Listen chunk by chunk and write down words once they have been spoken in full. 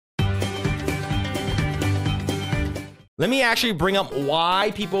let me actually bring up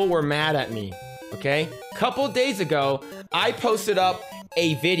why people were mad at me, okay? Couple days ago, I posted up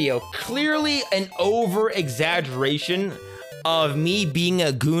a video, clearly an over-exaggeration of me being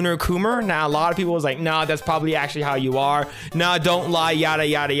a Gooner Coomer. Now, a lot of people was like, nah, that's probably actually how you are. Nah, don't lie, yada,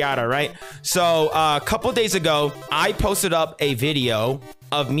 yada, yada, right? So, a couple days ago, I posted up a video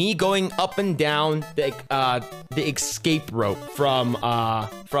of me going up and down the escape rope from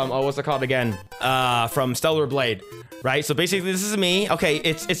what's it called again? From Stellar Blade, right? So basically, this is me. Okay,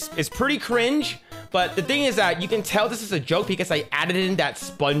 it's pretty cringe, but the thing is that you can tell this is a joke because I added in that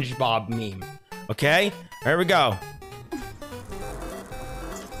SpongeBob meme. Okay, here we go.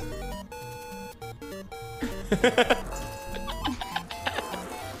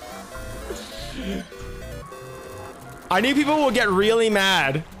 I knew people will get really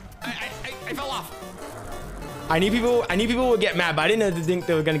mad. I fell off. I knew people would get mad, but I didn't think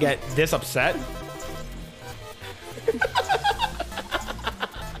they were gonna get this upset.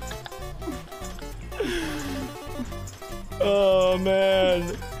 Oh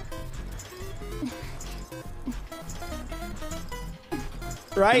man.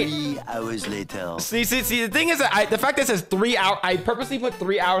 Right? 3 hours later. See, the thing is that the fact that it says 3 hours, I purposely put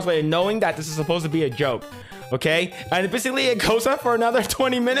 3 hours later, knowing that this is supposed to be a joke. Okay? And basically it goes up for another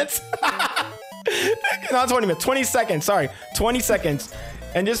 20 minutes. Not 20 minutes, 20 seconds, sorry. 20 seconds.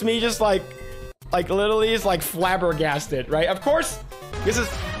 And just me just like literally is like flabbergasted, right? Of course, this is,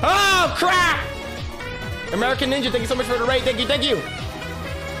 oh crap! American Ninja, thank you so much for the raid. Thank you.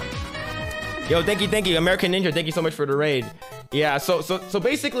 Yo, thank you. American Ninja, thank you so much for the raid. Yeah, so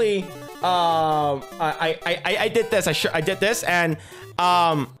basically, I did this. I did this, and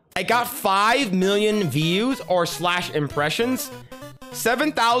I got 5 million views or / impressions,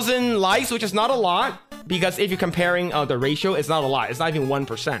 7,000 likes, which is not a lot because if you're comparing the ratio, it's not a lot. It's not even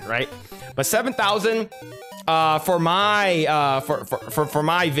 1%, right? But 7,000 for my for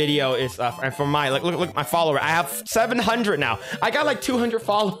my video is and for my look my follower. I have 700 now. I got like 200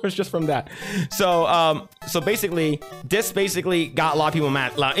 followers just from that. So so basically this got a lot of people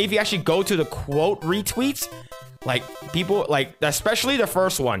mad. Like, if you actually go to the quote retweets, like people like, especially the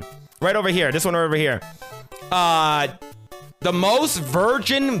first one right over here, this one over here, the most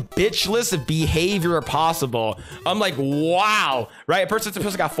virgin bitchless behavior possible. I'm like, wow, right? A person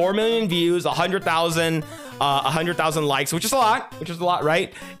got 4 million views, 100,000 likes, which is a lot,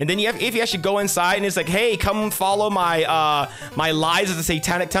 right? And then if you actually go inside and it's like, hey, come follow my my lies at the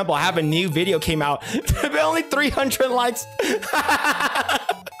Satanic Temple. I have a new video came out. Only 300 likes.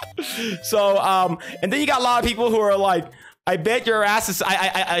 So and then you got a lot of people who are like, I bet your ass is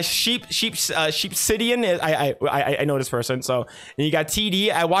sheepsidian. I know this person. So, and you got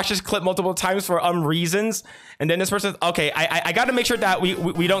TD. I watched this clip multiple times for reasons. And then this person, okay, I got to make sure that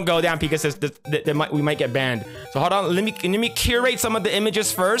we don't go down because we might get banned. So hold on, let me curate some of the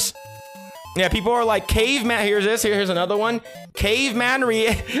images first. Yeah, people are like, caveman. Here's another one. Caveman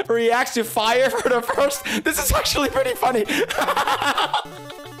reacts to fire for the first. This is actually pretty funny.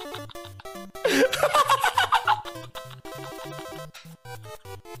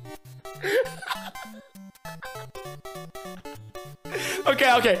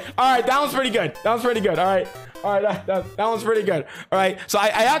 Okay. All right, that one's pretty good. All right, that one's pretty good. All right, so I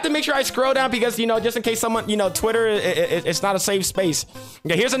have to make sure I scroll down because, you know, just in case someone, you know, Twitter, it's not a safe space.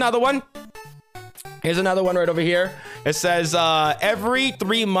 Okay, here's another one. Here's another one right over here. It says, every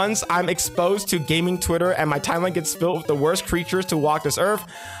 3 months, I'm exposed to gaming Twitter and my timeline gets filled with the worst creatures to walk this earth.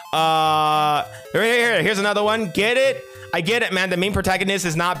 Here's another one. Get it? I get it, man. The main protagonist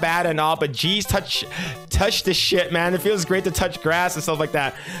is not bad and all, but geez, touch this shit, man. It feels great to touch grass and stuff like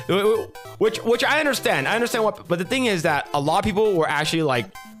that. Which I understand. But the thing is that a lot of people were actually like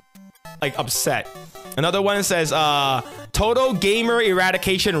upset. Another one says, total gamer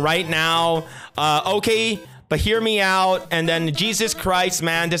eradication right now. Okay, but hear me out. And then, Jesus Christ,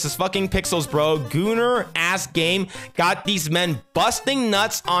 man, this is fucking Pixels, bro. Gooner ass game got these men busting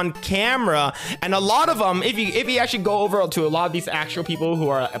nuts on camera. And a lot of them, if you actually go over to a lot of these actual people who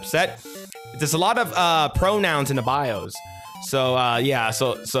are upset, there's a lot of pronouns in the bios. So yeah,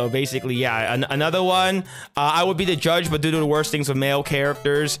 so basically, yeah, another one. I would be the judge, but do the worst things with male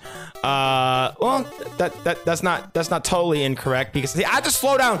characters. Well, that's not totally incorrect because see, I have to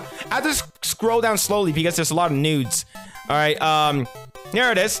slow down. I have to scroll down slowly because there's a lot of nudes. All right,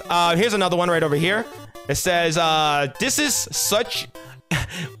 here it is. Here's another one right over here. It says, this is such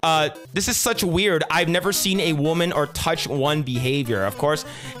weird. I've never seen a woman or touch one behavior, of course.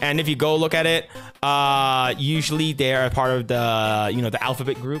 And if you go look at it, usually they're a part of the, you know, the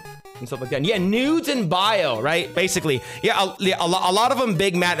alphabet group. and stuff like that. And yeah, nudes in bio, right? Basically, yeah, a lot of them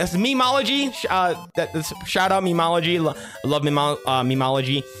big mad. That's Memology. Shout out Memology. Love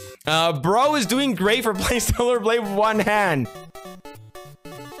Memology. Bro is doing great for playing Stellar Blade with one hand.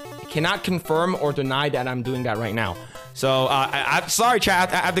 Cannot confirm or deny that I'm doing that right now. So I'm sorry,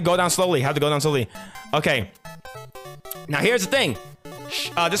 chat. I have to go down slowly. Okay. Now here's the thing.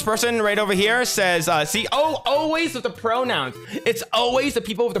 This person right over here says, see, always with the pronouns. It's always the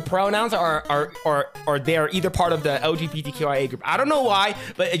people with the pronouns are they're either part of the LGBTQIA group. I don't know why,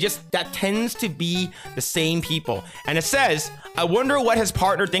 but that tends to be the same people. And it says, I wonder what his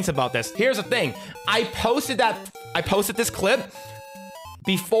partner thinks about this. Here's the thing. I posted this clip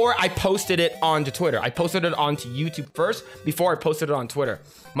before I posted it onto Twitter. I posted it onto YouTube first before I posted it on Twitter.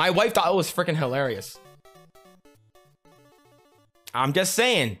 My wife thought it was freaking hilarious. I'm just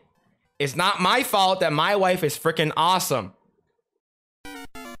saying, it's not my fault that my wife is freaking awesome.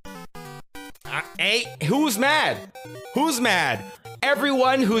 Hey, who's mad? Who's mad?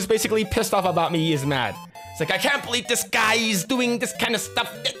 Everyone who's basically pissed off about me is mad. It's like, I can't believe this guy is doing this kind of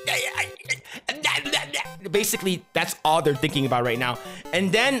stuff. Basically, that's all they're thinking about right now.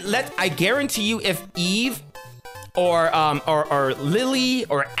 And then I guarantee you, if Eve or Lily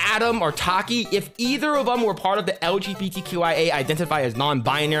or Adam or Taki, if either of them were part of the LGBTQIA, identify as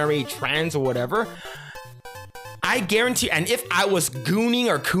non-binary, trans, or whatever, I guarantee, and if I was gooning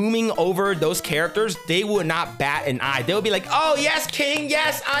or cooming over those characters, they would not bat an eye. They would be like, oh yes, king,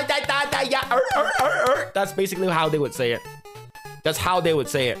 yes, yeah. That's basically how they would say it. That's how they would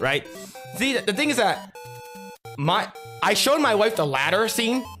say it, right? See, the thing is that I showed my wife the ladder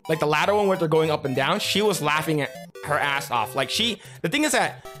scene, like the ladder one where they're going up and down. She was laughing at her ass off. Like the thing is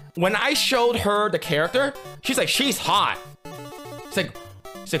that when I showed her the character, she's like, she's hot. It's like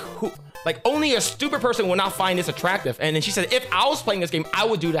who? Like, only a stupid person would not find this attractive. And then she said, if I was playing this game, I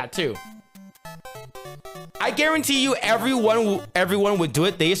would do that too. I guarantee you, everyone would do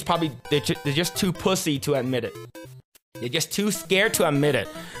it. They're just too pussy to admit it. They're just too scared to admit it.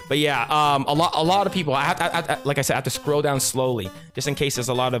 But yeah, a lot of people. Like I said, I have to scroll down slowly just in case there's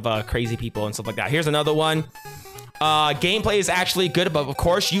a lot of crazy people and stuff like that. Here's another one. Gameplay is actually good, but of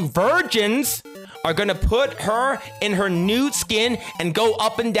course, you virgins are gonna put her in her nude skin and go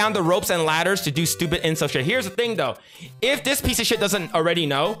up and down the ropes and ladders to do stupid incel shit. Here's the thing though, if this piece of shit doesn't already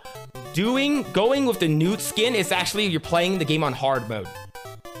know, going with the nude skin is actually you're playing the game on hard mode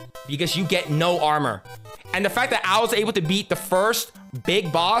because you get no armor. And the fact that I was able to beat the first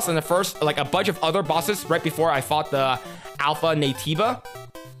big boss and the first like a bunch of other bosses right before I fought the Alpha Natiba,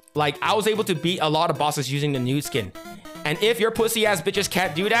 like I was able to beat a lot of bosses using the nude skin. And if your pussy ass bitches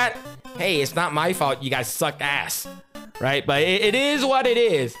can't do that, hey, it's not my fault. You guys suck ass, right? But it is what it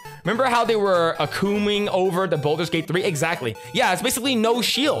is. Remember how they were cooming over the Baldur's Gate 3? Exactly. Yeah, it's basically no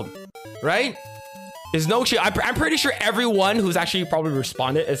shield, right? There's no shield. I'm pretty sure everyone who's actually probably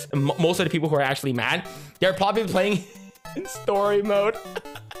responded is most of the people who are actually mad. They're probably playing in story mode.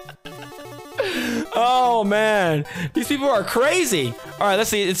 Oh man, these people are crazy. All right, let's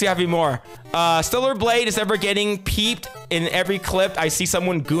see if I have any more. Stellar Blade is ever getting peeped in every clip. I see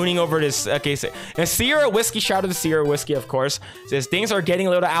someone gooning over this. Okay, so and Sierra Whiskey, shout out to Sierra Whiskey, of course, says things are getting a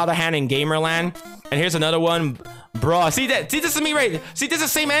little out of hand in Gamerland. And here's another one, bro. See this is me, right? See, this is the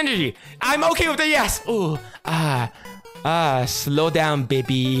same energy. I'm okay with the yes. Ooh, slow down,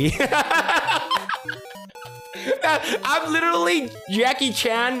 baby. I'm literally Jackie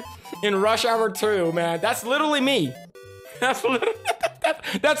Chan in Rush Hour 2, man. That's literally me.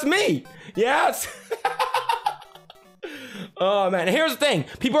 That's me. Yes. Oh man, here's the thing.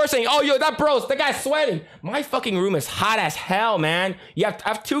 People are saying, oh yo, that guy's sweating. My fucking room is hot as hell, man. I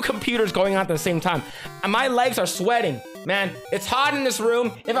have two computers going on at the same time. And my legs are sweating, man. It's hot in this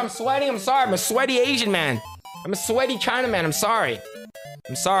room. If I'm sweating, I'm sorry. I'm a sweaty Asian man. I'm a sweaty Chinaman. I'm sorry.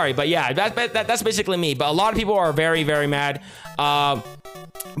 I'm sorry, but yeah, that's basically me. But a lot of people are very, very mad.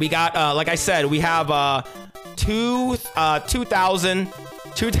 We got, like I said, we have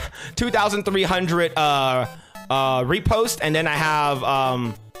 2,300 reposts, and then I have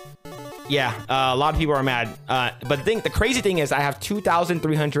yeah, a lot of people are mad. But the crazy thing is I have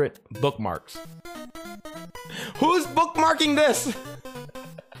 2,300 bookmarks. Who's bookmarking this?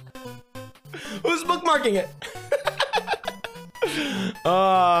 Who's bookmarking it?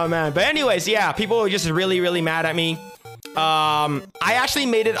 Oh man, but anyways, yeah, people are just really, really mad at me. I actually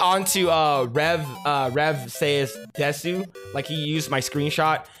made it onto Rev says Desu, like he used my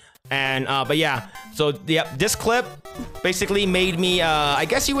screenshot, and but yeah, so yep, this clip basically made me I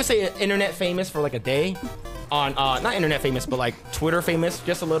guess you would say internet famous for like a day on not internet famous, but like Twitter famous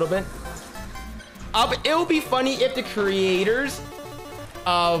just a little bit. But it would be funny if the creators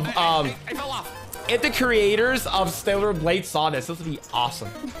of I fell off. if the creators of Stellar Blade saw this would be awesome.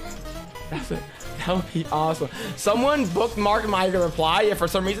 That would be awesome. Someone bookmarked my reply. If for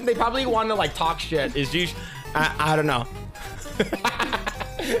some reason they probably want to like talk shit. Is you? I don't know.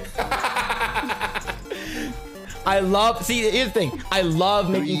 I love. See, here's the thing. I love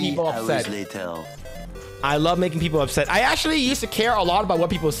making people upset. I love making people upset. I actually used to care a lot about what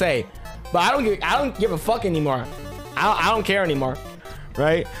people say, but I don't give a fuck anymore. I don't care anymore,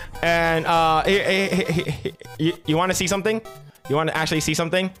 right? And you want to see something? You want to actually see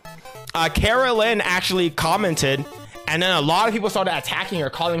something? Carolyn actually commented, and then a lot of people started attacking her,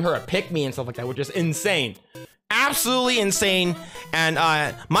 calling her a pick-me and stuff like that, which is insane. Absolutely insane. And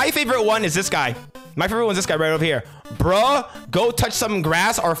my favorite one is this guy. My favorite one is this guy right over here. Bruh, go touch some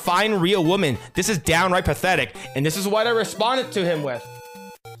grass or find real woman. This is downright pathetic. And this is what I responded to him with.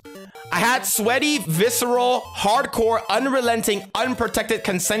 I had sweaty, visceral, hardcore, unrelenting, unprotected,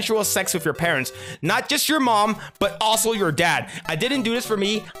 consensual sex with your parents. Not just your mom, but also your dad. I didn't do this for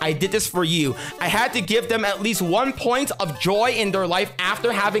me. I did this for you. I had to give them at least 1 point of joy in their life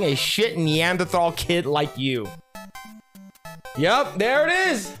after having a shit Neanderthal kid like you. Yep, there it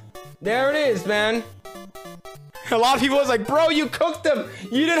is. There it is, man. A lot of people was like, bro, you cooked them.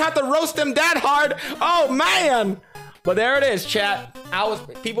 You didn't have to roast them that hard. Oh, man. But there it is, chat.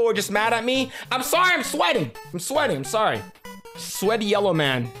 People were just mad at me. I'm sorry, I'm sweating. I'm sorry. Sweaty yellow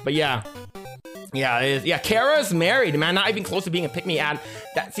man. But yeah. Yeah, it is. Yeah, Kara's married, man. Not even close to being a pick-me ad.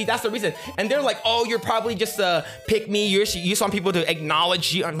 See, that's the reason. And they're like, oh, you're probably just a pick-me. You just want people to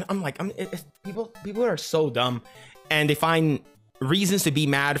acknowledge you. I'm like, people are so dumb. And they find reasons to be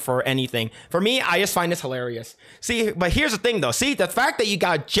mad for anything. For me, I just find this hilarious. See, but here's the thing though. See, the fact that you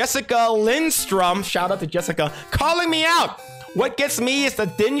got Jessica Lindstrom, shout out to Jessica, calling me out. What gets me is the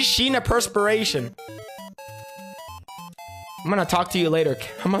thin sheen of perspiration. I'm gonna talk to you later.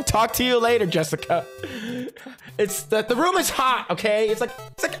 I'm gonna talk to you later, Jessica. It's the room is hot, okay? It's like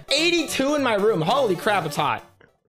 82 in my room. Holy crap, it's hot.